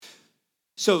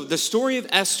So the story of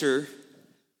Esther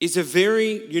is a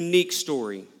very unique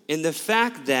story in the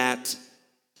fact that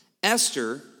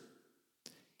Esther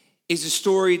is a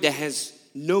story that has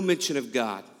no mention of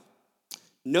God.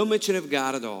 No mention of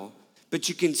God at all, but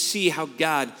you can see how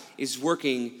God is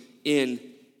working in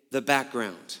the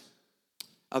background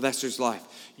of Esther's life.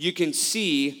 You can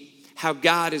see how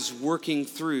God is working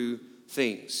through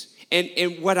things.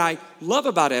 And what I love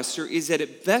about Esther is that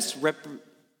it best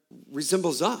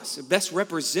resembles us. It best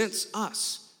represents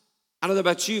us. I don't know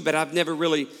about you, but I've never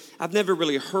really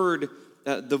heard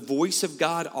the voice of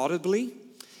God audibly.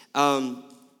 And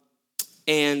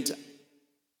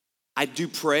I do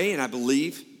pray and I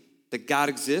believe that God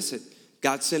exists, that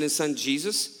God sent his son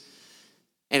Jesus,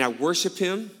 and I worship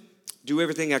him, do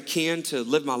everything I can to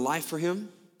live my life for him.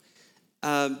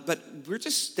 But we're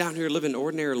just down here living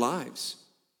ordinary lives.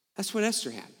 That's what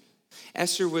Esther had.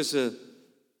 Esther was a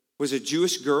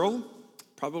Jewish girl,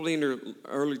 probably in her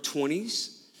early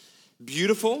 20s,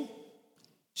 beautiful.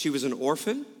 She was an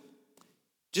orphan,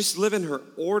 just living her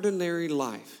ordinary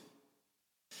life.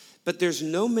 But there's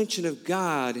no mention of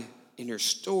God in her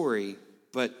story,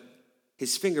 but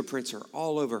his fingerprints are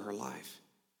all over her life.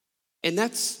 And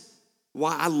that's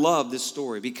why I love this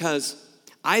story, because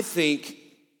I think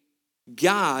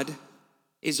God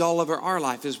is all over our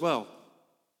life as well.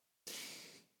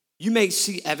 You may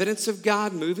see evidence of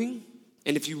God moving,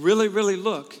 and if you really, really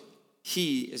look,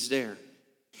 he is there.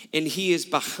 And he is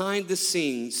behind the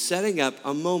scenes setting up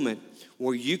a moment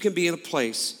where you can be in a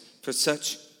place for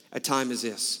such a time as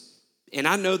this. And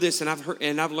I know this, and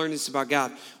I've learned this about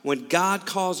God. When God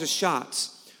calls the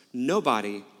shots,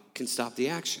 nobody can stop the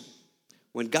action.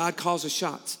 When God calls the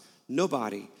shots,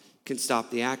 nobody can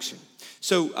stop the action.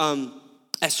 So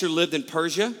Esther lived in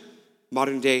Persia,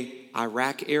 modern day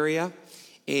Iraq area,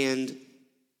 and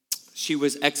she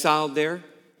was exiled there.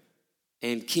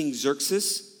 And King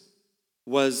Xerxes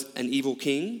was an evil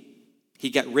king.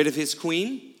 He got rid of his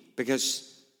queen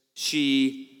because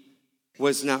she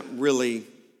was not really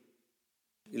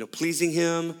pleasing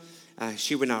him.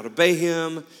 She would not obey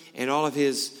him and all of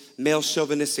his male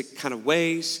chauvinistic kind of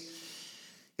ways.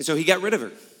 And so he got rid of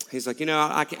her. He's like,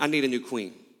 I need a new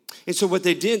queen. And so what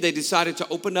they did, they decided to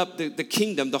open up the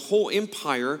kingdom, the whole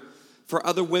empire, for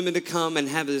other women to come and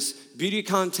have this beauty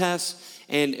contest.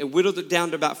 And it whittled it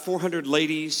down to about 400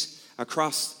 ladies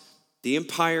across the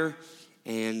empire.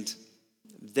 And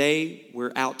they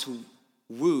were out to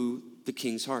woo the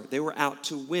king's heart. They were out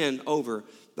to win over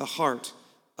the heart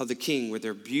of the king with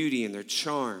their beauty and their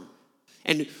charm.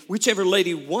 And whichever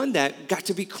lady won that got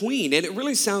to be queen. And it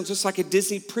really sounds just like a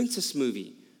Disney princess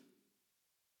movie.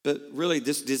 But really,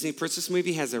 this Disney princess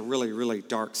movie has a really, really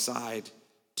dark side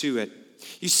to it.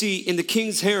 You see, in the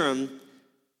king's harem,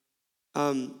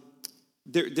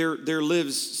 there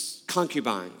lives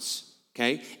concubines,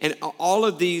 okay? And all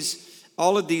of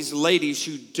these ladies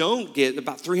who don't get,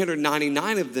 about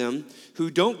 399 of them,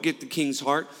 who don't get the king's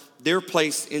heart, they're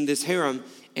placed in this harem,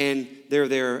 and they're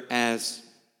there as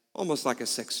almost like a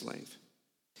sex slave.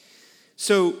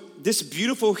 So this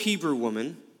beautiful Hebrew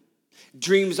woman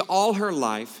dreams all her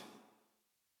life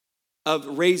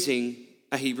of raising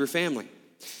a Hebrew family.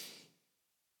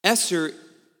 Esther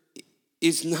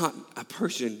is not a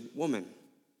Persian woman.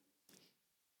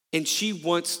 And she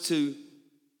wants to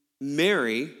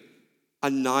marry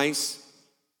a nice,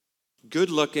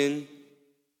 good-looking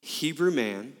Hebrew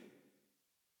man,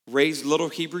 raise little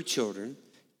Hebrew children,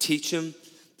 teach them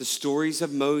the stories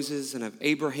of Moses and of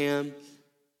Abraham.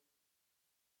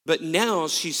 But now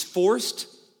she's forced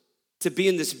to be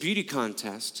in this beauty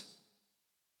contest,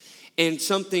 and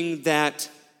something that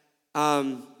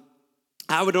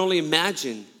I would only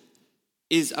imagine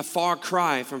is a far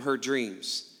cry from her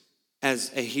dreams as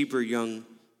a Hebrew young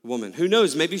woman. Who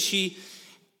knows, maybe she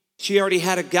already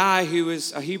had a guy who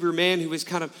was a Hebrew man who was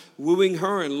kind of wooing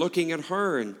her and looking at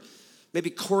her and maybe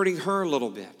courting her a little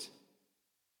bit.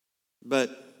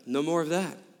 But no more of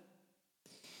that.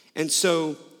 And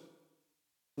so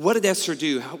what did Esther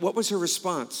do? What was her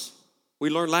response? We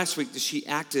learned last week that she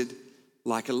acted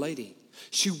like a lady.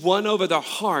 She won over the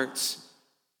hearts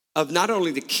of not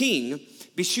only the king,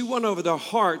 but she won over the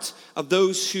hearts of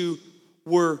those who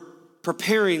were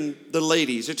preparing the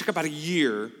ladies. It took about a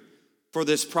year for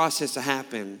this process to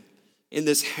happen in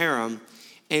this harem,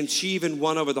 and she even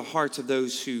won over the hearts of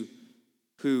those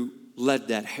who led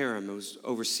that harem and was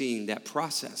overseeing that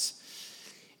process.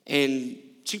 And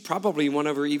she probably won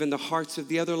over even the hearts of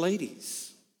the other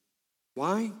ladies.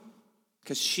 Why?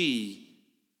 Because she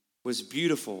was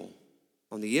beautiful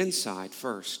on the inside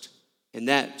first, and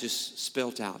that just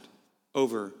spilled out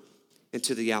over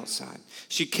into the outside.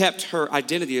 She kept her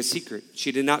identity a secret.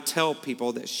 She did not tell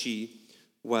people that she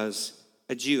was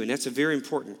a Jew, and that's very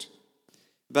important.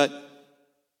 But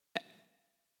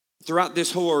throughout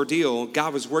this whole ordeal,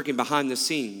 God was working behind the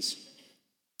scenes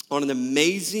on an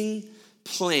amazing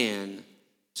plan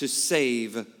to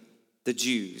save the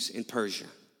Jews in Persia.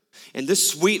 And this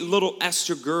sweet little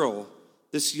Esther girl,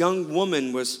 this young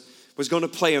woman was going to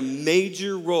play a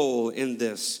major role in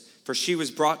this, for she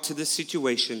was brought to this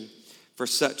situation for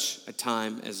such a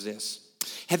time as this.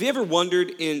 Have you ever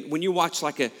wondered when you watch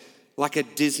like a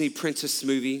Disney princess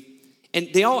movie, and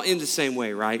they all end the same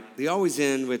way, right? They always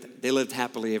end with, they lived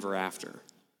happily ever after.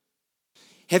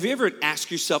 Have you ever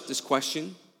asked yourself this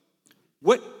question?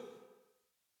 What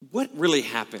really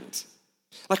happened?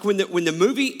 Like when the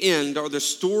movie ends or the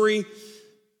story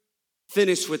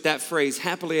finished with that phrase,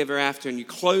 happily ever after, and you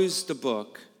close the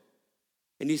book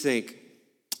and you think,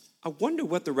 I wonder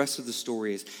what the rest of the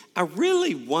story is. I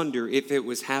really wonder if it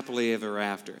was happily ever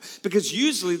after. Because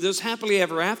usually those happily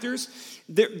ever afters,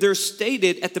 they're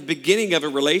stated at the beginning of a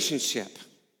relationship.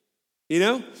 You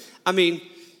know? I mean,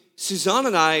 Suzanne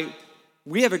and I,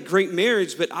 we have a great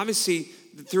marriage, but obviously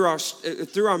through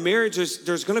our marriages,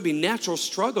 there's going to be natural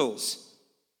struggles.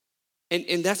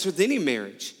 And that's with any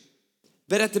marriage.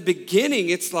 But at the beginning,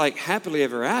 it's like happily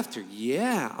ever after.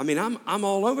 Yeah, I mean, I'm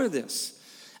all over this.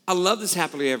 I love this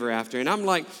happily ever after. And I'm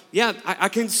like, yeah, I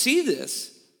can see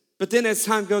this. But then as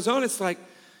time goes on, it's like,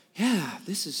 yeah,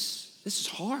 this is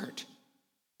hard.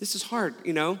 This is hard,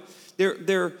 you know.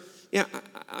 There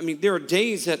are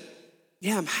days that,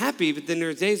 yeah, I'm happy, but then there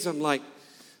are days I'm like,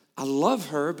 I love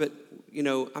her, but, you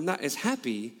know, I'm not as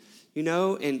happy, you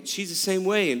know, and she's the same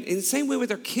way. And the same way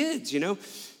with our kids, you know.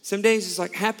 Some days it's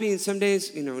like happy and some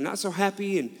days, you know, not so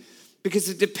happy. And because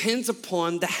it depends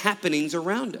upon the happenings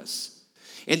around us.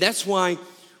 And that's why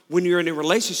when you're in a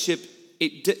relationship,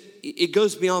 it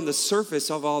goes beyond the surface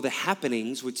of all the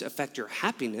happenings which affect your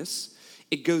happiness.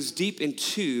 It goes deep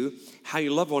into how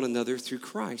you love one another through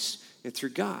Christ and through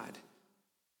God.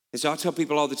 And so I tell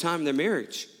people all the time in their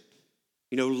marriage,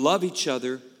 you know, love each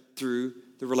other through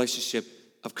the relationship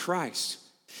of Christ.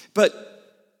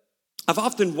 But I've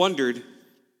often wondered,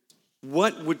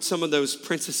 what would some of those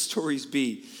princess stories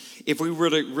be if we were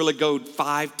to really go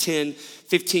 5, 10,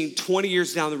 15, 20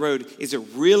 years down the road? Is it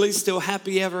really still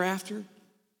happy ever after?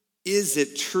 Is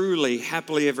it truly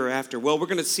happily ever after? Well, we're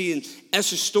going to see in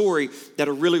Esther's story that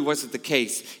it really wasn't the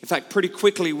case. In fact, pretty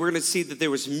quickly, we're going to see that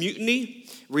there was mutiny,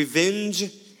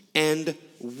 revenge, and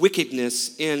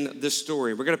wickedness in this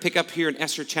story. We're going to pick up here in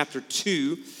Esther chapter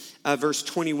 2, verse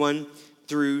 21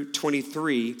 through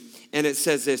 23. And it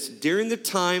says this: during the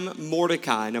time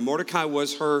Mordecai, now Mordecai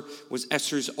was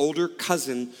Esther's older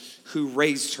cousin who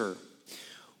raised her.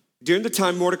 During the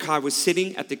time Mordecai was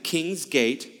sitting at the king's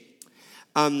gate,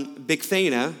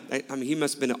 Bigthana, I mean, he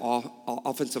must have been an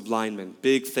offensive lineman,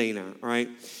 Bigthana, right?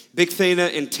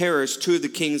 Bigthana and Teresh, two of the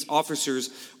king's officers,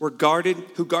 who guarded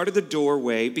the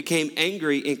doorway, became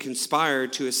angry and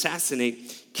conspired to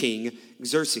assassinate King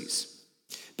Xerxes.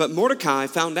 But Mordecai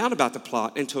found out about the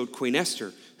plot and told Queen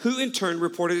Esther, who in turn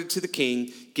reported it to the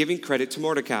king, giving credit to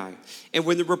Mordecai. And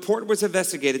when the report was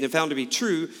investigated and found to be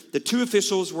true, the two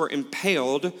officials were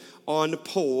impaled on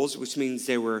poles, which means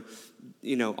they were,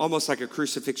 you know, almost like a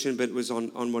crucifixion, but it was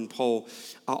on one pole.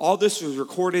 All this was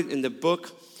recorded in the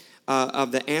book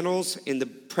of the annals in the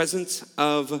presence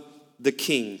of the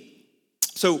king.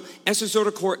 So Esther's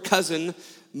older court cousin,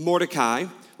 Mordecai,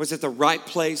 was at the right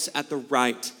place at the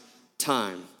right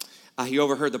time. He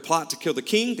overheard the plot to kill the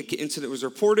king. The incident was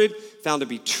reported, found to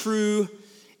be true,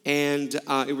 and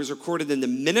it was recorded in the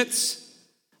minutes.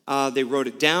 They wrote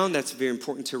it down. That's very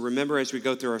important to remember as we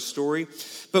go through our story.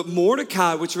 But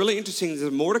Mordecai, what's really interesting is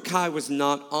that Mordecai was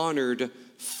not honored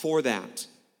for that.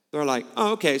 They're like,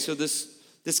 oh, okay, so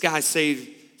this guy saved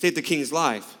the king's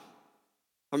life.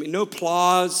 I mean, no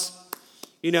applause,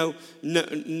 you know,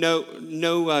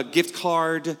 no gift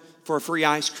card for a free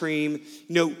ice cream,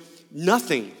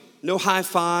 nothing. No high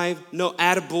five, no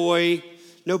attaboy,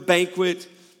 no banquet.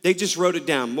 They just wrote it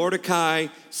down. Mordecai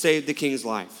saved the king's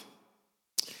life.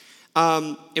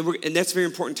 And that's very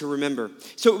important to remember.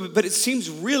 So, but it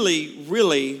seems really,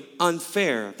 really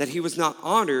unfair that he was not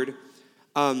honored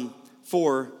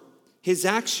for his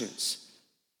actions.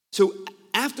 So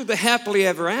after the happily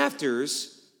ever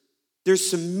afters, there's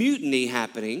some mutiny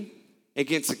happening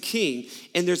against the king,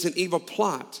 and there's an evil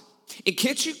plot. And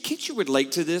can't you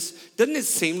relate to this? Doesn't it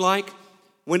seem like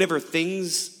whenever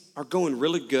things are going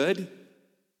really good,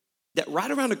 that right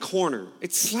around the corner,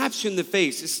 it slaps you in the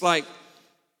face. It's like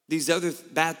these other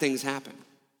bad things happen.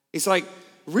 It's like,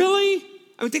 really?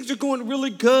 I mean, things are going really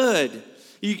good.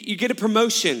 You get a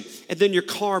promotion, and then your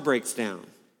car breaks down.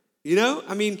 You know,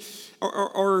 I mean,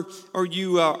 or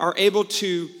you are able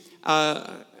to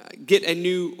get a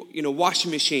new,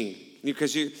 washing machine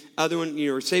because your other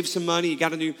one, save some money. You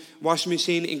got a new washing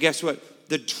machine, and guess what?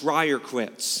 The dryer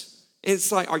quits. And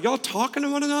it's like, are y'all talking to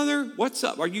one another? What's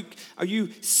up? Are you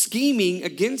scheming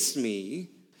against me?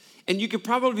 And you could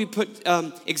probably put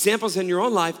examples in your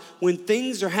own life when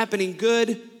things are happening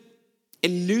good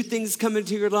and new things come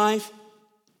into your life,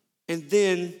 and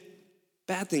then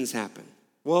bad things happen.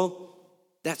 Well,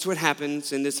 that's what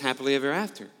happens in this happily ever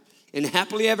after. And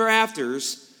happily ever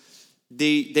afters,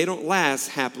 they don't last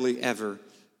happily ever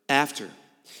after.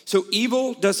 So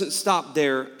evil doesn't stop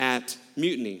there at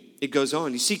mutiny. It goes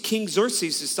on. You see, King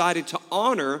Xerxes decided to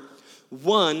honor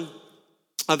one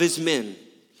of his men,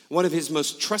 one of his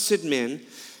most trusted men,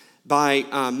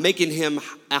 by making him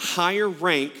a higher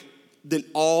rank than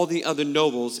all the other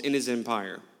nobles in his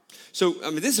empire. So,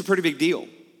 this is a pretty big deal.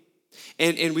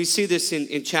 And we see this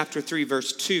in chapter 3,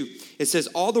 verse 2. It says,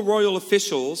 all the royal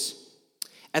officials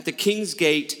at the king's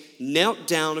gate knelt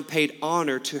down and paid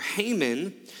honor to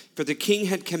Haman, for the king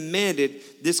had commanded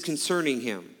this concerning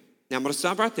him. Now, I'm going to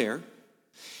stop right there.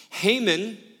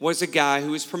 Haman was a guy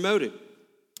who was promoted.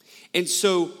 And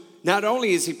so, not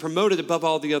only is he promoted above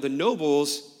all the other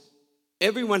nobles,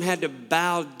 everyone had to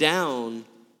bow down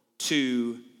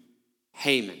to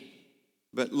Haman.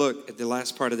 But look at the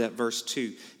last part of that verse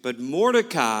 2. But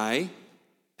Mordecai,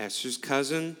 Esther's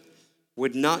cousin,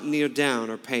 would not kneel down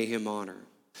or pay him honor.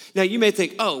 Now you may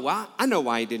think, oh, well, I know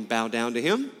why he didn't bow down to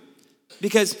him.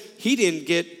 Because he didn't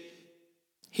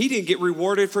get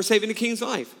rewarded for saving the king's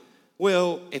life.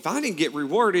 Well, if I didn't get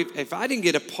rewarded, if I didn't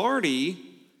get a party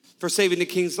for saving the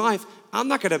king's life, I'm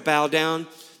not going to bow down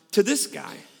to this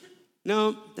guy.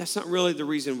 No, that's not really the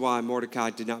reason why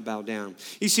Mordecai did not bow down.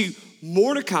 You see,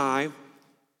 Mordecai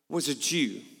was a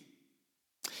Jew.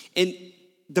 And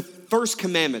the first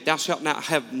commandment, thou shalt not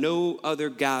have no other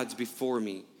gods before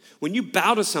me. When you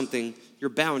bow to something, you're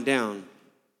bowing down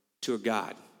to a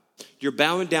God. You're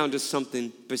bowing down to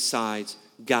something besides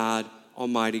God,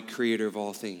 Almighty, creator of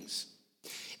all things.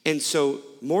 And so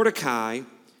Mordecai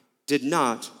did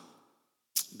not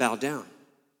bow down.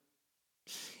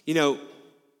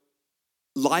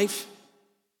 Life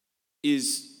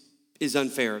is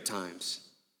unfair at times.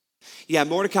 Yeah,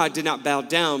 Mordecai did not bow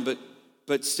down,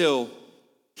 but still,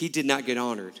 he did not get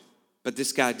honored. But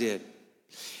this guy did.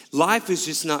 Life is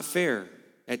just not fair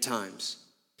at times.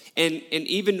 And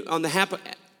even on the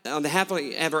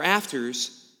happily ever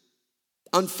afters,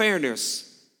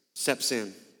 unfairness steps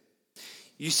in.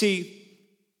 You see,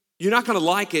 you're not going to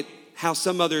like it how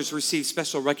some others receive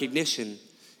special recognition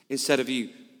instead of you.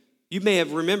 You may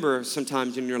have remember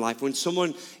sometimes in your life when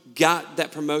someone got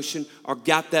that promotion or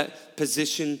got that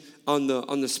position on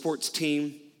the sports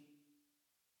team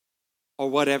or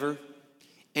whatever,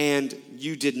 and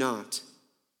you did not.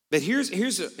 But here's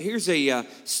a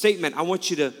statement I want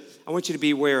you to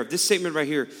be aware of. This statement right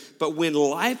here. But when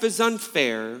life is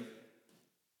unfair,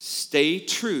 stay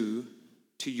true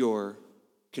to your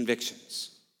convictions.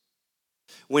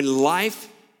 When life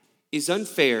is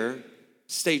unfair,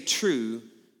 stay true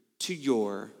to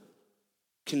your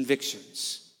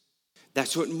convictions.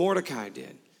 That's what Mordecai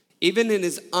did. Even in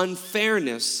his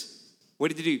unfairness,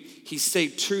 what did he do? He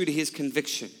stayed true to his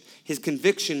conviction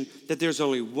that there's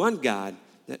only one God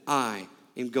that I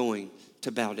am going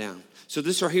to bow down. So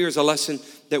this right here is a lesson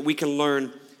that we can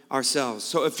learn ourselves.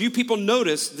 So a few people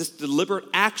noticed this deliberate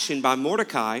action by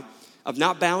Mordecai of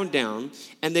not bowing down,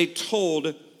 and they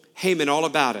told Haman all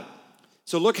about it.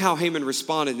 So look how Haman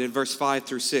responded in verse 5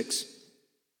 through 6.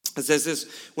 It says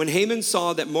this, when Haman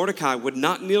saw that Mordecai would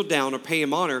not kneel down or pay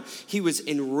him honor, he was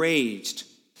enraged.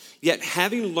 Yet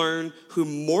having learned who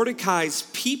Mordecai's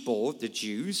people, the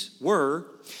Jews, were,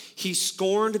 he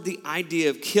scorned the idea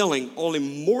of killing only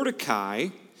Mordecai.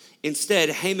 Instead,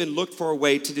 Haman looked for a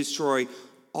way to destroy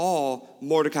all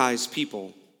Mordecai's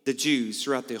people, the Jews,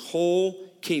 throughout the whole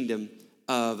kingdom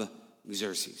of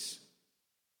Xerxes.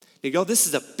 Now, y'all, this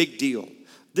is a big deal.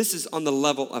 This is on the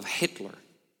level of Hitler.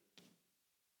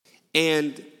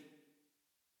 And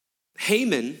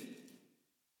Haman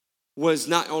was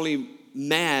not only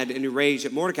mad and enraged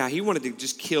at Mordecai, he wanted to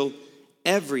just kill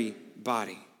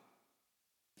everybody.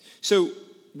 So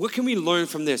what can we learn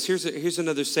from this? Here's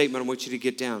another statement I want you to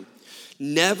get down.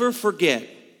 Never forget,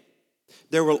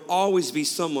 there will always be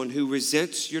someone who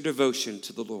resents your devotion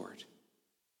to the Lord.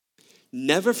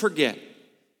 Never forget,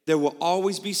 there will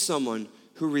always be someone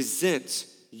who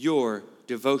resents your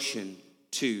devotion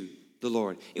to the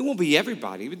Lord. It won't be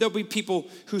everybody. There'll be people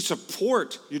who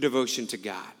support your devotion to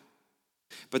God.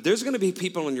 But there's going to be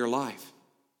people in your life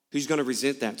who's going to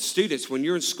resent that. Students, when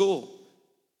you're in school,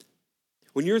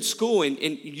 When you're in school and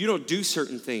you don't do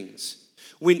certain things,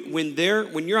 when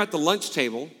you're at the lunch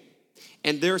table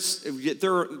and they're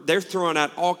throwing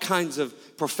out all kinds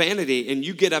of profanity and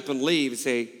you get up and leave and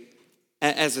say,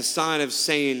 as a sign of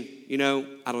saying,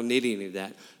 I don't need any of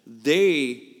that,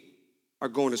 they are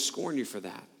going to scorn you for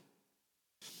that.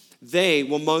 They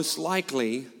will most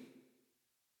likely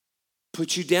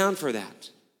put you down for that.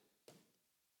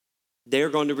 They're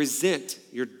going to resent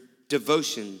your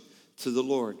devotion to the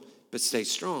Lord, but stay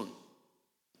strong,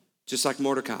 just like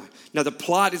Mordecai. Now, the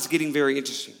plot is getting very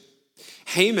interesting.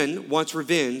 Haman wants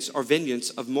revenge or vengeance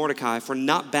of Mordecai for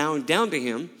not bowing down to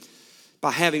him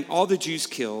by having all the Jews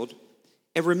killed.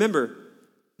 And remember,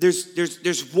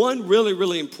 there's one really,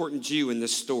 really important Jew in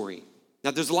this story. Now,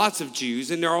 there's lots of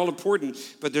Jews, and they're all important,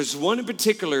 but there's one in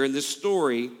particular in this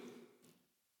story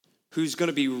who's going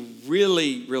to be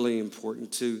really, really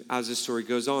important to as the story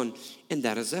goes on, and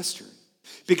that is Esther.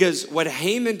 Because what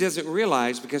Haman doesn't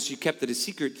realize, because she kept it a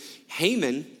secret,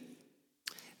 Haman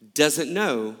doesn't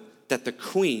know that the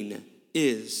queen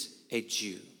is a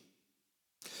Jew.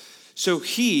 So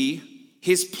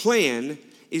his plan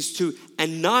is to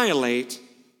annihilate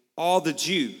all the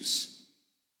Jews,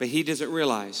 but he doesn't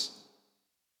realize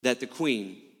that the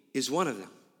queen is one of them.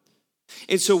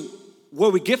 And so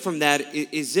what we get from that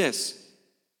is this.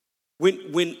 When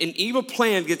an evil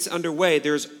plan gets underway,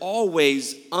 there's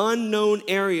always unknown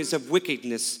areas of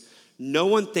wickedness no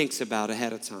one thinks about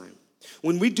ahead of time.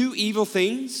 When we do evil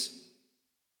things,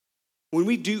 when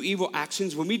we do evil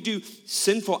actions, when we do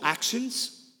sinful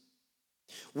actions,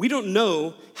 we don't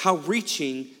know how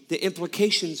reaching the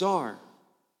implications are.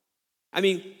 I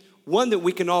mean, one that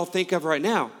we can all think of right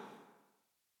now,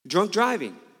 drunk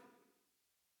driving.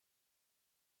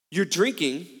 You're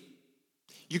drinking,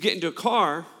 you get into a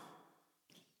car,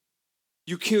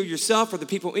 you kill yourself or the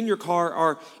people in your car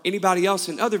or anybody else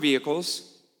in other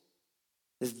vehicles.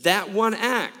 That one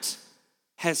act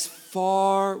has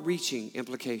far-reaching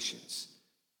implications.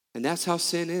 And that's how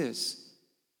sin is.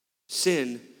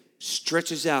 Sin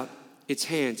stretches out its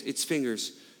hands, its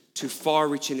fingers to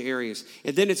far-reaching areas.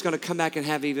 And then it's going to come back and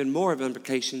have even more of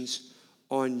implications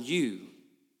on you.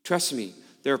 Trust me,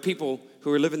 there are people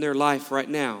who are living their life right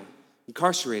now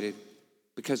incarcerated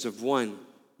because of one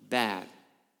bad,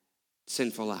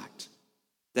 sinful act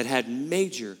that had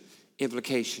major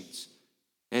implications.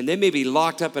 And they may be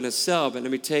locked up in a cell, but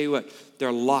let me tell you what,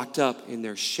 they're locked up in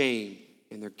their shame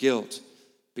and their guilt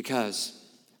because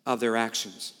of their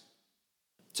actions.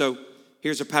 So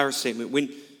here's a power statement.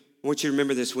 I want you to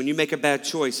remember this. When you make a bad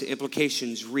choice, the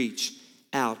implications reach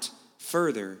out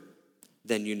further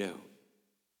than you know.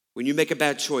 When you make a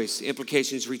bad choice, the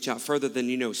implications reach out further than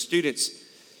you know. Students,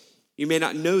 you may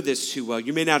not know this too well.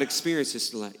 You may not experience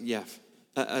this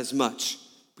as much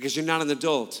because you're not an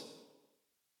adult.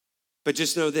 But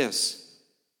just know this.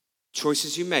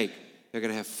 Choices you make, they're going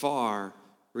to have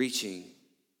far-reaching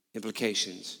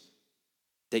implications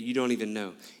that you don't even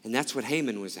know. And that's what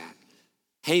Haman was at.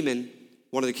 Haman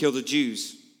wanted to kill the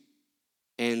Jews.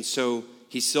 And so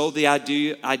he sold the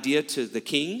idea to the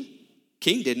king.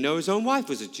 King didn't know his own wife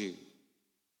was a Jew.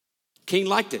 King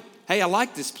liked it. Hey, I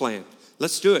like this plan.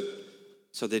 Let's do it.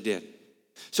 So they did.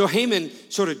 So Haman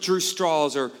sort of drew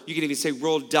straws, or you could even say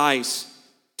rolled dice,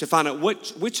 to find out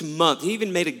which month. He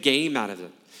even made a game out of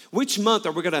it. Which month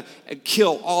are we going to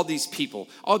kill all these people,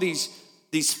 all these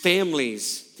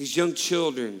families, these young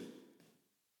children?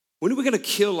 When are we going to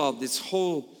kill all this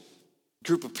whole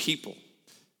group of people?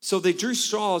 So they drew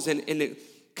straws, and it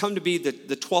come to be the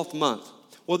 12th month.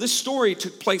 Well, this story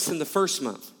took place in the first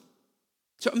month.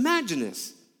 So imagine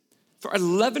this. For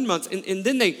 11 months, and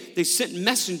then they sent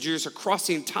messengers across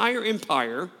the entire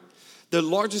empire, the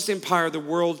largest empire the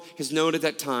world has known at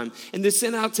that time. And they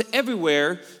sent out to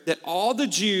everywhere that all the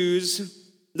Jews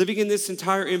living in this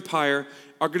entire empire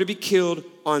are going to be killed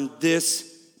on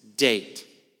this date.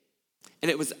 And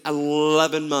it was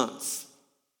 11 months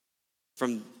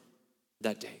from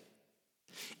that day.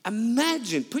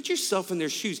 Imagine, put yourself in their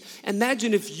shoes.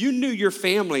 Imagine if you knew your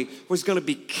family was going to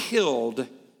be killed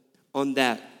on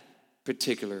that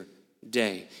particular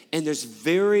day. And there's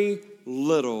very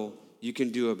little you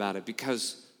can do about it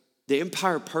because the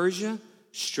Empire of Persia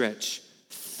stretched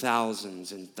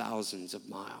thousands and thousands of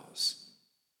miles.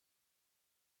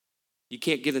 You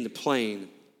can't get in the plane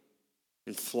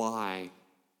and fly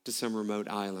to some remote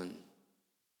island.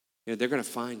 They're going to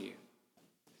find you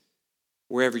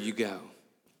wherever you go.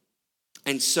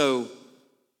 And so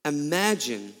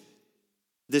imagine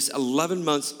this 11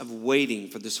 months of waiting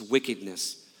for this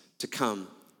wickedness to come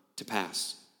to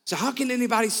pass. So how can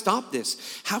anybody stop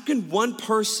this? How can one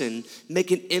person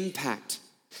make an impact?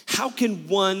 How can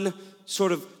one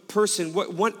sort of person,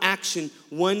 one action,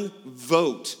 one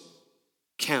vote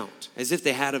count, as if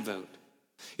they had a vote.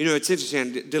 You know, it's interesting,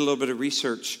 I did a little bit of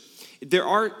research. There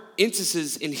are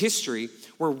instances in history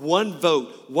where one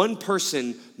vote, one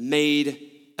person made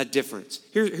a difference.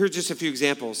 Here's just a few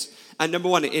examples. Number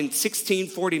one, in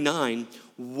 1649,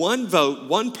 one vote,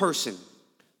 one person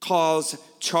caused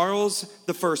Charles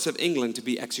I of England to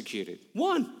be executed.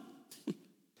 One.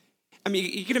 I mean,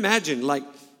 you can imagine, like,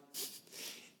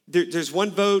 there's one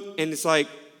vote, and it's like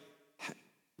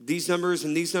these numbers,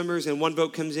 and one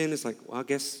vote comes in, it's like, well, I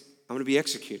guess I'm going to be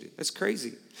executed. That's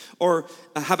crazy. Or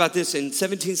how about this? In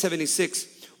 1776,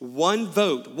 one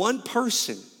vote, one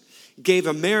person gave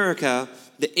America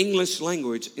the English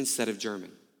language instead of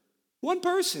German. One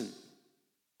person.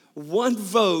 One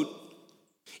vote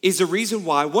is the reason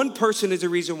why, one person is the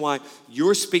reason why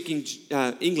you're speaking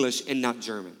English and not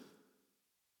German.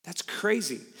 That's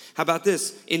crazy. How about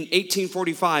this? In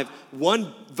 1845,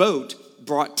 one vote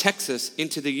brought Texas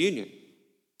into the Union.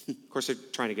 Of course, they're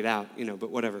trying to get out,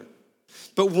 but whatever.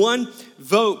 But one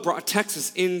vote brought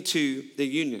Texas into the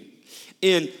Union.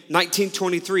 In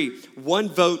 1923, one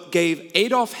vote gave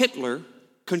Adolf Hitler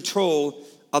control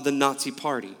of the Nazi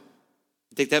Party.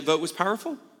 You think that vote was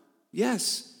powerful?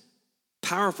 Yes,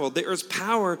 powerful. There is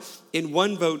power in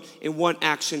one vote, in one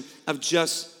action of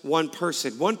just one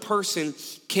person. One person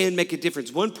can make a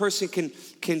difference. One person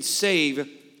can save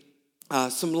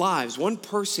some lives. One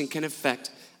person can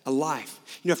affect a life.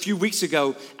 A few weeks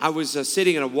ago, I was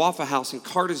sitting in a Waffle House in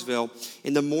Cartersville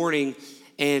in the morning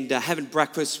and having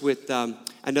breakfast with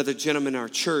another gentleman in our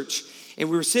church. And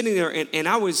we were sitting there, and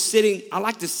I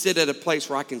like to sit at a place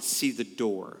where I can see the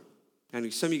door.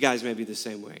 And some of you guys may be the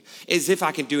same way. As if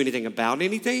I can do anything about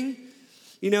anything,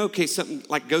 in case something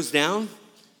like goes down.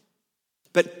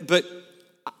 But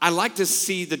I like to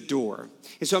see the door.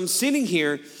 And so I'm sitting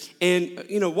here, and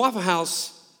Waffle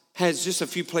House has just a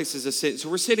few places to sit. So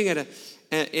we're sitting in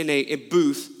a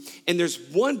booth, and there's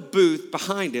one booth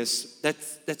behind us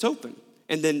that's open.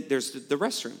 And then there's the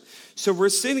restroom. So we're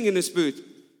sitting in this booth,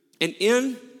 and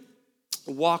in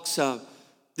walks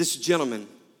this gentleman.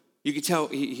 You could tell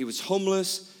he was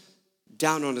homeless,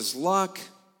 down on his luck,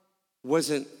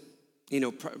 wasn't,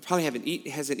 probably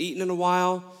hasn't eaten in a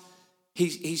while.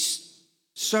 He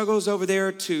struggles over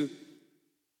there to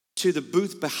the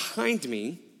booth behind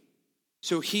me.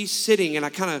 So he's sitting, and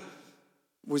I kind of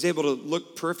was able to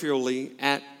look peripherally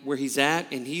at where he's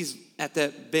at, and he's at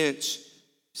that bench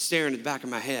staring at the back of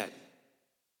my head.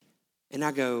 And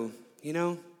I go,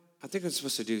 I think I'm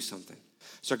supposed to do something.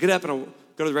 So I get up and I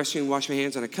go to the restroom and wash my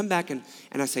hands, and I come back and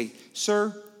I say,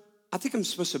 sir, I think I'm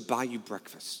supposed to buy you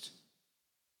breakfast.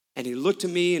 And he looked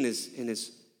at me in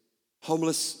his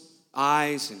homeless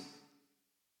eyes, and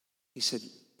he said,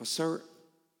 well, sir,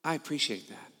 I appreciate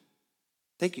that.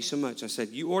 Thank you so much. I said,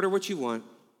 you order what you want,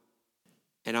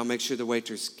 and I'll make sure the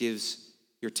waitress gives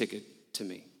your ticket to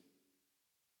me.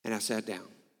 And I sat down.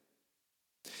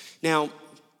 Now,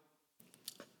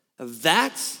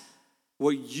 that's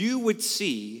what you would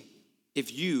see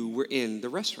if you were in the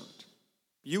restaurant.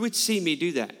 You would see me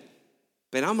do that.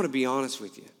 But I'm going to be honest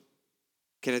with you.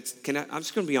 I'm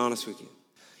just going to be honest with you.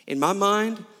 In my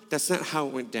mind, that's not how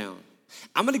it went down.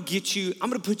 I'm going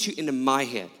to put you into my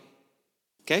head.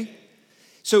 Okay?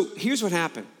 So here's what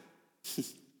happened.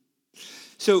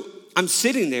 So I'm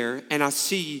sitting there, and I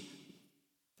see,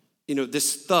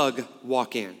 this thug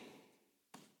walk in.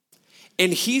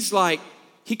 And he's like,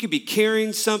 he could be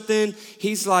carrying something.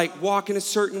 He's like walking a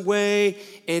certain way.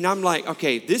 And I'm like,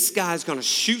 okay, this guy's going to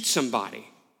shoot somebody.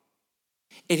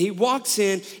 And he walks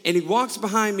in, and he walks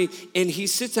behind me, and he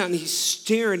sits down, and he's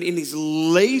staring, and he's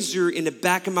laser in the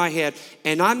back of my head.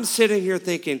 And I'm sitting here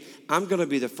thinking, I'm going to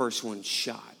be the first one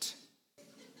shot.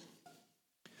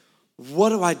 What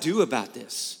do I do about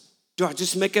this? Do I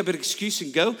just make up an excuse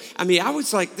and go? I mean, I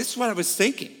was like, this is what I was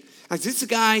thinking. Like, this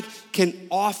guy can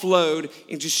offload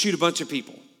and just shoot a bunch of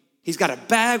people. He's got a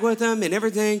bag with him and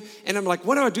everything. And I'm like,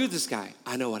 what do I do with this guy?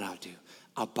 I know what I'll do.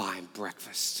 I'll buy him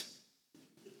breakfast.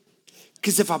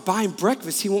 Because if I buy him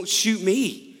breakfast, he won't shoot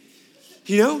me.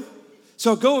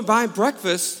 So I'll go and buy him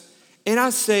breakfast, and I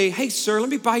say, hey, sir, let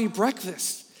me buy you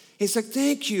breakfast. And he's like,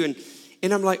 thank you.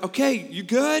 And I'm like, okay, you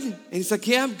good? And he's like,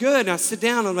 yeah, I'm good. And I sit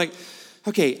down, and I'm like,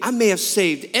 okay, I may have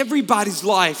saved everybody's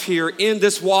life here in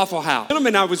this Waffle House. The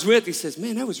gentleman I was with, he says,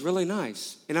 man, that was really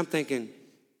nice. And I'm thinking,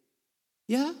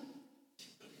 yeah,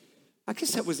 I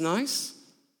guess that was nice.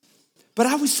 But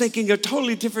I was thinking a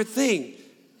totally different thing.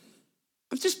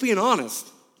 I'm just being honest.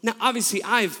 Now, obviously,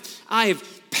 I've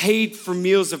paid for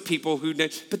meals of people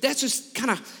but that's just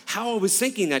kind of how I was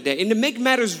thinking that day. And to make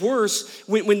matters worse,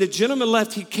 when the gentleman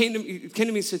left, he came to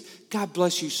me and said, "God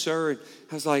bless you, sir." And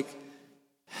I was like,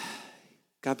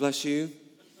 "God bless you."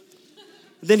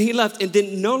 Then he left, and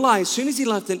then no lie, as soon as he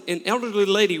left, an elderly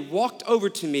lady walked over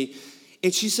to me,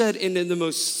 and she said in the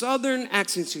most southern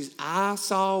accent, she goes, "I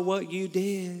saw what you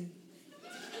did.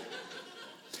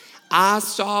 I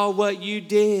saw what you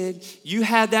did. You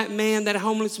had that man, that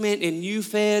homeless man, and you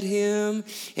fed him,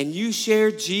 and you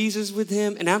shared Jesus with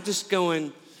him." And I'm just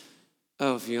going,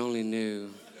 oh, if you only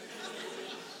knew.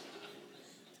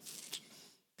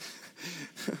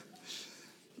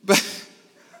 But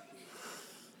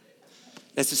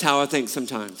that's just how I think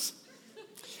sometimes.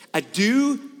 I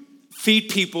do feed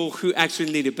people who actually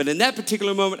need it. But in that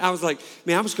particular moment, I was like,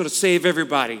 man, I'm just going to save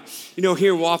everybody,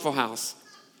 here in Waffle House.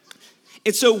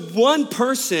 And so one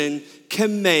person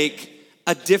can make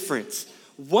a difference.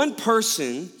 One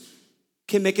person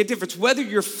can make a difference. Whether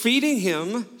you're feeding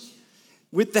him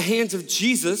with the hands of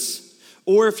Jesus,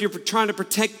 or if you're trying to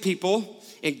protect people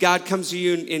and God comes to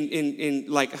you and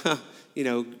like,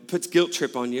 puts guilt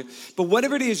trip on you. But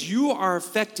whatever it is, you are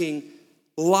affecting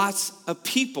lots of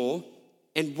people,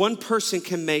 and one person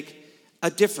can make a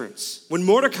difference. When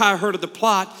Mordecai heard of the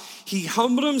plot, he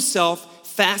humbled himself,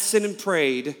 fasted and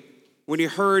prayed when he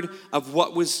heard of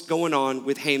what was going on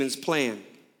with Haman's plan.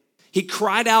 He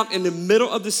cried out in the middle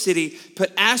of the city,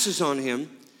 put ashes on him.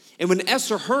 And when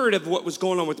Esther heard of what was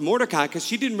going on with Mordecai, because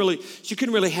she couldn't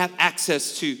really have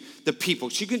access to the people.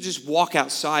 She couldn't just walk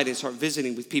outside and start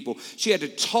visiting with people. She had to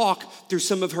talk through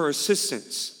some of her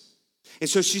assistants. And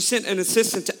so she sent an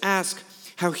assistant to ask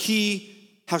how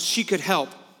she could help.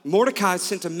 Mordecai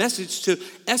sent a message to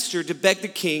Esther to beg the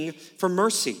king for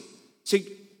mercy. So,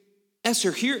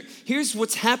 Esther, here's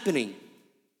what's happening.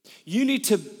 You need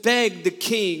to beg the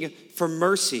king for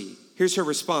mercy. Here's her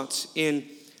response in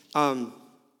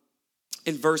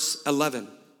verse 11.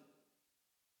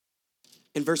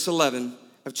 In verse 11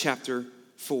 of chapter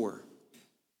 4.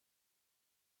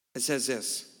 It says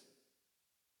this: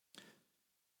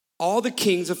 all the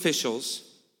king's officials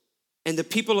and the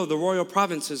people of the royal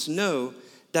provinces know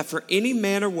that for any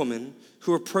man or woman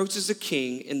who approaches the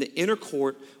king in the inner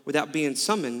court without being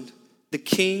summoned, the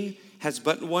king has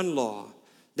but one law,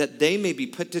 that they may be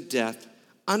put to death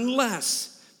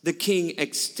unless the king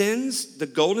extends the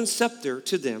golden scepter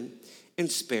to them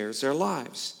and spares their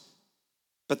lives.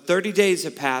 But 30 days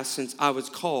have passed since I was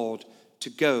called to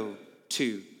go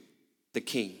to the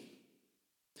king.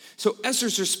 So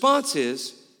Esther's response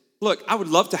is, look, I would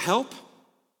love to help,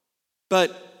 but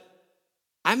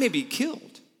I may be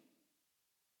killed.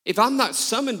 If I'm not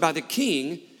summoned by the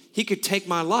king, he could take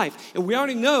my life. And we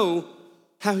already know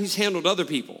how he's handled other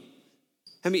people.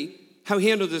 I mean, how he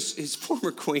handled his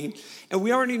former queen. And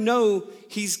we already know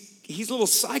he's a little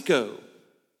psycho.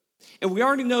 And we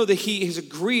already know that he has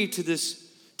agreed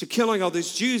to killing all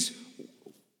these Jews.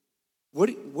 What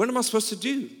am I supposed to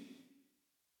do?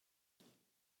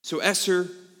 So Esther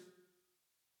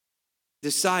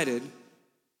decided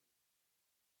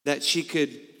that she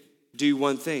could do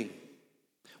one thing.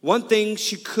 One thing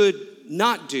she could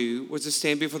not do was to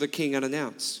stand before the king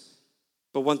unannounced.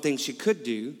 But one thing she could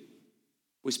do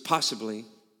was possibly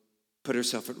put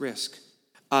herself at risk.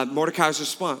 Mordecai's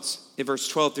response in verse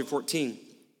 12 through 14.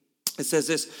 It says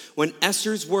this: when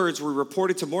Esther's words were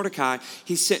reported to Mordecai,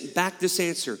 he sent back this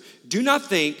answer: do not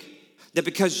think that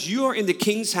because you are in the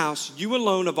king's house, you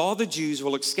alone of all the Jews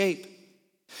will escape.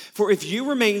 For if you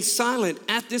remain silent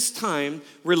at this time,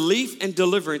 relief and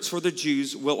deliverance for the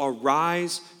Jews will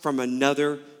arise from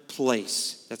another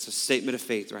place. That's a statement of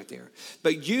faith right there.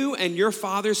 But you and your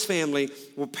father's family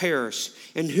will perish.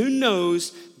 And who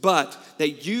knows but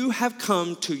that you have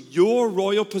come to your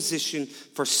royal position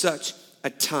for such a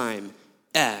time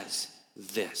as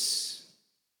this.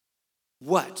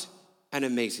 What an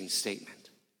amazing statement.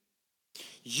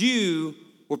 You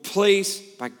were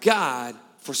placed by God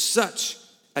for such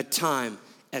a time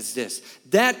as this.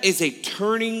 That is a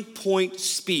turning point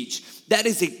speech. That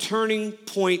is a turning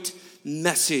point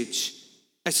message,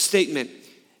 a statement.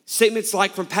 Statements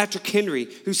like from Patrick Henry,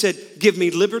 who said, give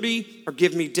me liberty or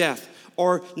give me death.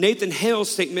 Or Nathan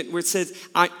Hale's statement where it says,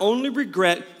 I only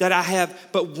regret that I have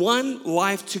but one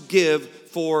life to give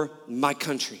for my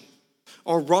country.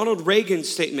 Or Ronald Reagan's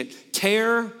statement,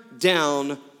 tear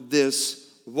down this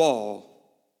wall.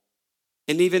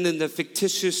 And even in the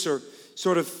fictitious or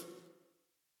sort of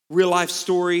real life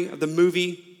story of the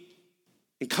movie,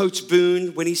 and Coach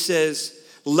Boone, when he says,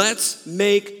 let's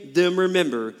make them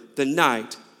remember the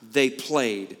night they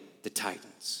played the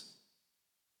Titans.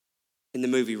 In the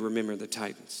movie, Remember the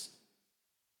Titans.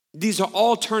 These are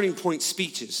all turning point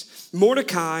speeches.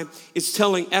 Mordecai is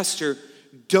telling Esther,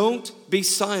 don't be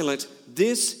silent.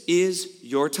 This is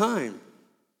your time.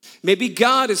 Maybe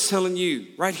God is telling you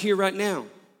right here, right now.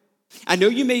 I know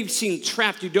you may seem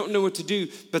trapped, you don't know what to do,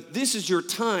 but this is your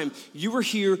time. You are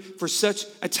here for such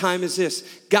a time as this.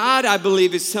 God, I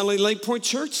believe, is telling Lake Point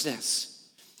Church this.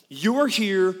 You are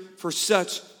here for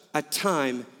such a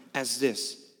time as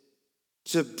this,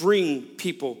 to bring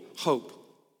people hope.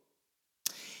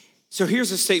 So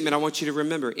here's a statement I want you to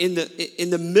remember. In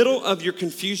the middle of your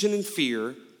confusion and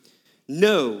fear,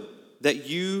 know that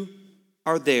you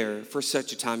are there for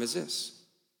such a time as this.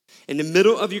 In the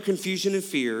middle of your confusion and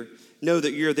fear, know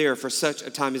that you're there for such a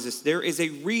time as this. There is a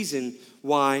reason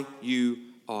why you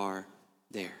are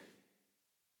there.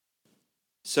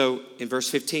 So in verse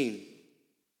 15,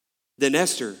 then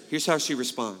Esther, here's how she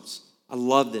responds. I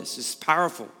love this. This is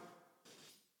powerful.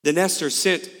 Then Esther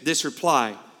sent this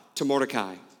reply to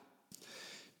Mordecai.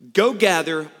 Go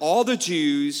gather all the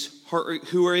Jews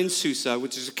who are in Susa,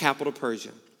 which is the capital of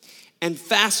Persia, and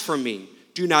fast from me.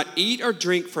 Do not eat or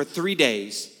drink for 3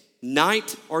 days,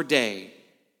 night or day.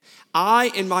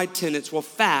 I and my tenants will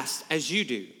fast as you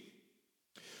do.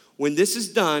 When this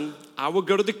is done, I will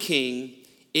go to the king,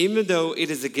 even though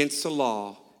it is against the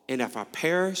law. And if I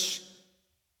perish,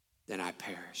 then I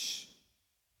perish.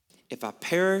 If I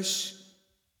perish,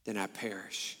 then I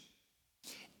perish.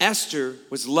 Esther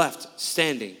was left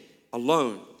standing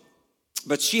alone,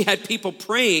 but she had people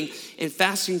praying and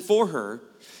fasting for her,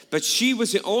 but she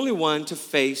was the only one to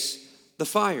face the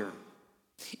fire.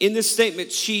 In this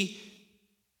statement, she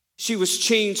was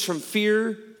changed from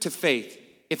fear to faith.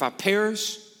 If I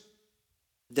perish,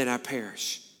 then I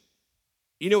perish.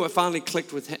 You know what finally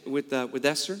clicked with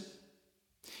Esther?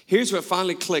 Here's what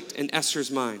finally clicked in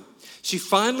Esther's mind. She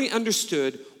finally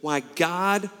understood why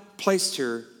God placed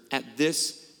her at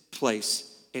this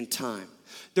place and time.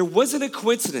 There wasn't a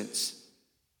coincidence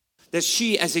that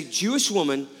she, as a Jewish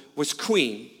woman, was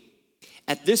queen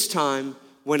at this time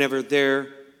whenever there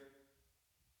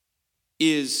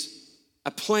is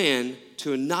a plan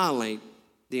to annihilate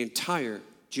the entire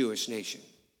Jewish nation.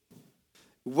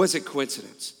 It wasn't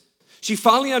coincidence. She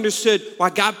finally understood why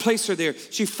God placed her there.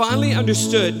 She finally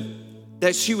understood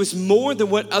that she was more than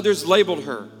what others labeled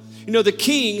her. You know, the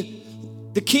king,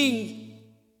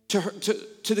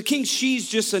 to the king, she's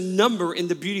just a number in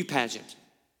the beauty pageant.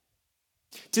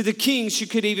 To the king, she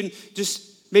could even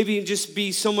just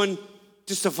be someone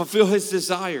just to fulfill his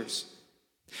desires.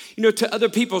 You know, to other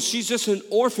people, she's just an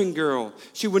orphan girl.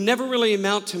 She would never really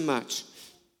amount to much.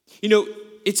 You know,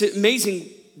 it's amazing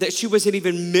that she wasn't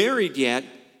even married yet,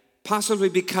 possibly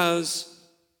because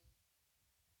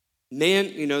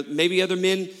maybe other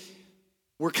men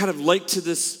were kind of late to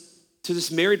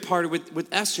this married party with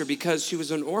Esther because she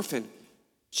was an orphan.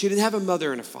 She didn't have a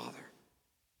mother and a father.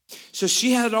 So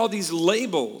she had all these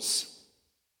labels.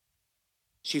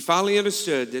 She finally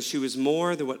understood that she was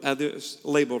more than what others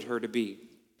labeled her to be.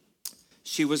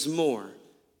 She was more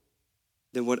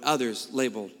than what others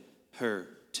labeled her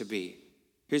to be.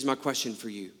 Here's my question for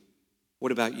you.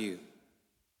 What about you?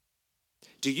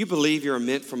 Do you believe you're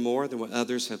meant for more than what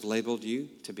others have labeled you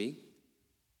to be?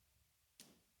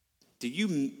 Do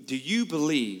you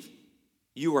believe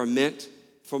you are meant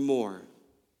for more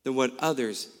than what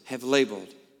others have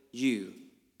labeled you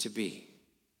to be?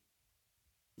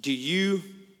 Do you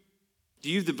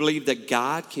believe that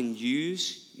God can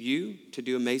use you to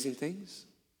do amazing things?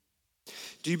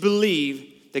 Do you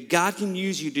believe that God can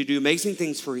use you to do amazing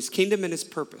things for his kingdom and his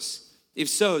purpose? If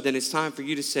so, then it's time for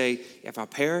you to say, if I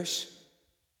perish,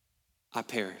 I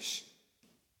perish.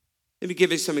 Let me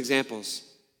give you some examples.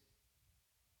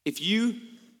 If you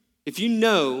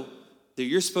know that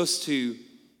you're supposed to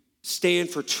stand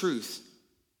for truth,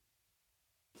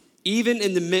 even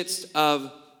in the midst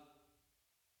of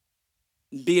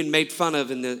being made fun of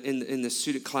in the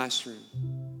student classroom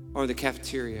or the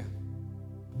cafeteria,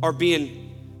 or being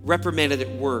reprimanded at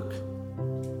work,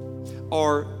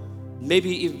 or maybe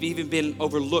you've even been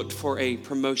overlooked for a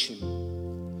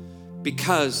promotion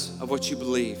because of what you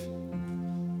believe.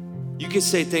 You can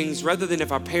say things rather than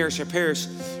if I perish, I perish.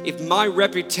 If my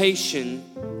reputation,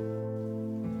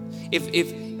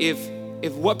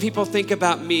 if what people think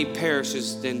about me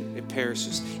perishes, then it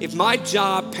perishes. If my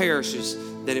job perishes,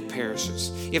 then it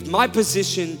perishes. If my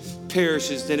position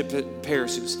perishes, then it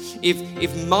perishes.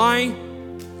 If my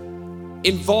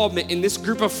involvement in this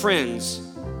group of friends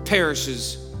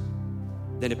perishes,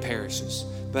 then it perishes.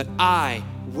 But I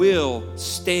will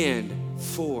stand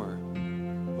for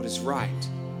what is right.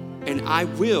 And I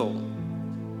will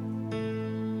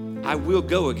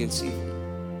go against evil.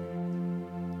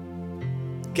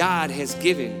 God has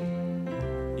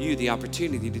given you the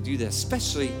opportunity to do that,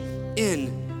 especially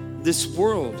in this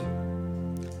world.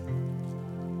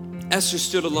 Esther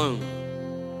stood alone.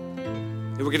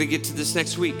 And we're going to get to this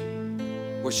next week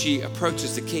where she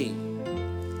approaches the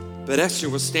king. But Esther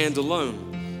will stand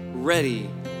alone, ready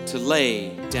to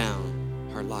lay down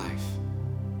her life.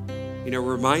 You know, it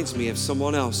reminds me of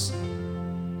someone else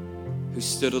who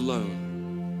stood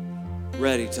alone,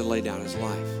 ready to lay down his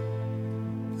life.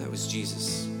 And that was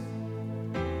Jesus.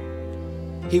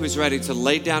 He was ready to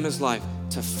lay down his life,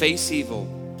 to face evil,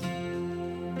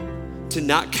 to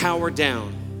not cower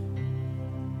down.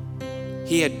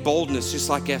 He had boldness just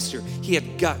like Esther. He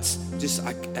had guts just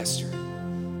like Esther.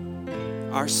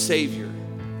 Our Savior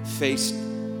faced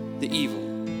the evil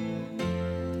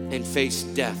and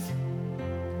faced death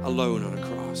alone on a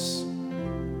cross.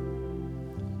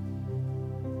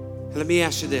 And let me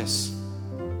ask you this.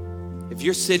 If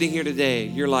you're sitting here today,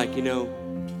 you're like, you know,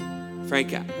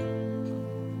 Frank,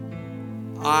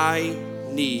 I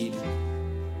need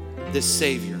this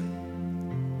Savior.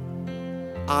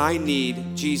 I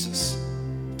need Jesus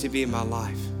to be in my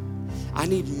life. I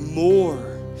need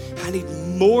more. I need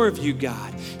more of you,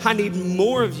 God. I need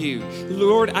more of you.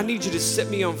 Lord, I need you to set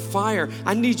me on fire.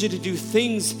 I need you to do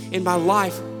things in my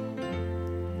life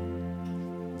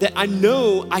that I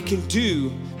know I can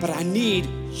do, but I need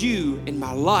you in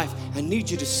my life. I need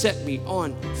you to set me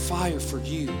on fire for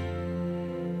you.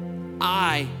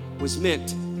 I was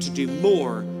meant to do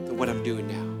more than what I'm doing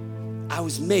now. I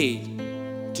was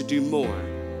made to do more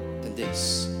than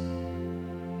this.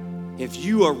 If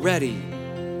you are ready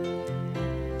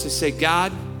to say,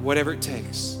 God, whatever it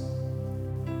takes,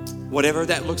 whatever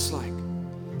that looks like,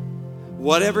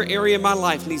 whatever area of my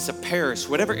life needs to perish,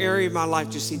 whatever area of my life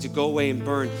just needs to go away and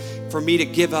burn, for me to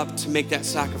give up, to make that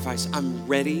sacrifice, I'm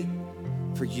ready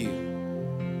for you.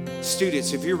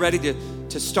 Students, if you're ready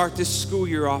to start this school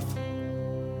year off,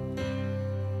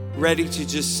 ready to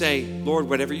just say, Lord,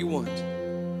 whatever you want,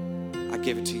 I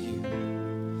give it to you.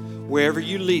 Wherever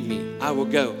you lead me, I will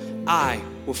go. I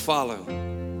will follow.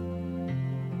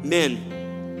 Men,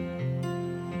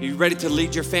 are you ready to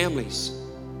lead your families?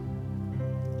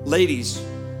 Ladies,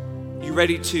 you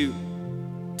ready to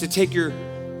take your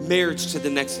marriage to the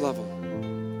next level?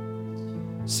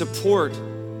 Support,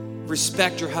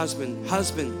 respect your husband.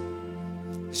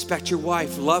 Husband, respect your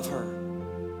wife, love her.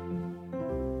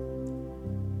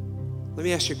 Let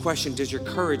me ask you a question. Does your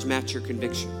courage match your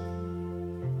conviction?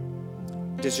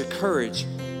 Does your courage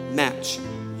match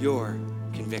your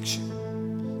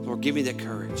conviction? Lord, give me that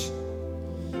courage.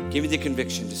 Give me the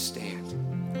conviction to stand.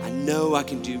 I know I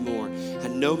can do more. I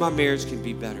know my marriage can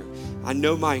be better. I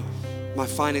know my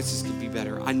finances can be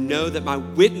better. I know that my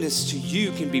witness to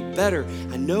you can be better.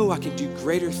 I know I can do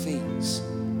greater things.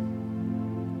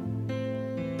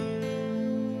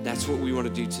 That's what we want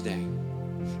to do today.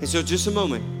 And so just a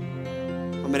moment,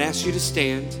 I'm going to ask you to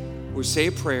stand. We'll say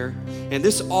a prayer, and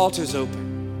this altar's open.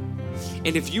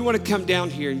 And if you want to come down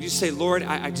here and you say, Lord,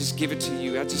 I just give it to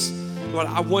you. Lord,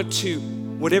 I want to,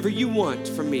 whatever you want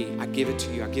from me, I give it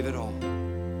to you. I give it all.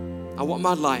 I want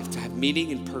my life to have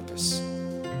meaning and purpose.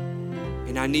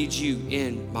 And I need you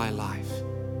in my life.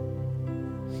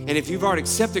 And if you've already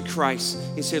accepted Christ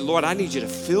and say, Lord, I need you to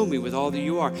fill me with all that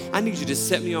you are. I need you to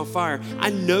set me on fire.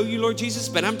 I know you, Lord Jesus,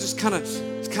 but I'm just kind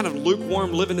of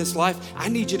lukewarm living this life. I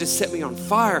need you to set me on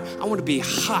fire. I want to be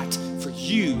hot for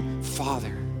you,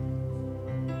 Father.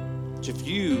 So if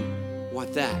you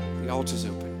want that, the altar's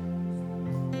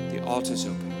open. The altar's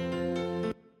open.